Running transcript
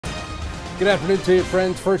Good afternoon to you,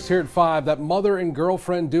 friends. First here at 5, that mother and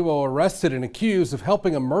girlfriend duo arrested and accused of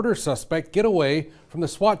helping a murder suspect get away from the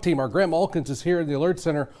SWAT team. Our Graham Alkins is here in the Alert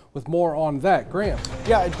Center with more on that. Graham.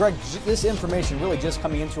 Yeah, Greg, this information really just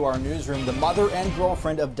coming into our newsroom. The mother and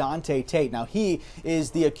girlfriend of Dante Tate. Now, he is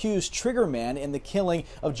the accused trigger man in the killing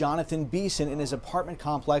of Jonathan Beeson in his apartment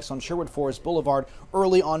complex on Sherwood Forest Boulevard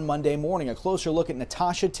early on Monday morning. A closer look at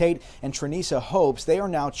Natasha Tate and Trenisa Hopes. They are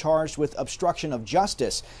now charged with obstruction of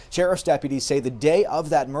justice. Sheriff's deputies say the day of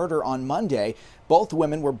that murder on Monday, both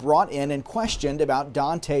women were brought in and questioned about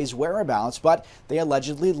Dante's whereabouts, but they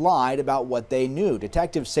allegedly lied about what they knew.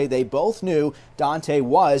 Detectives say they both knew Dante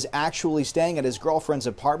was actually staying at his girlfriend's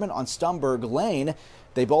apartment on Stumberg Lane.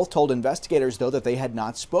 They both told investigators, though, that they had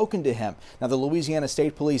not spoken to him. Now, the Louisiana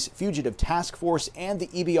State Police Fugitive Task Force and the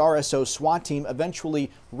EBRSO SWAT team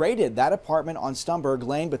eventually raided that apartment on Stumberg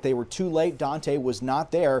Lane, but they were too late. Dante was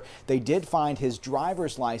not there. They did find his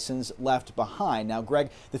driver's license left behind. Now, Greg,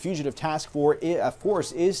 the Fugitive Task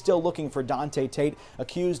Force is still looking for Dante Tate,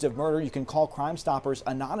 accused of murder. You can call Crime Stoppers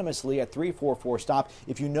anonymously at 344-STOP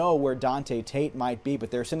if you know where Dante Tate might be,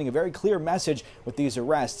 but they're sending a very clear message with these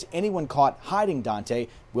arrests. Anyone caught hiding Dante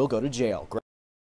will go to jail.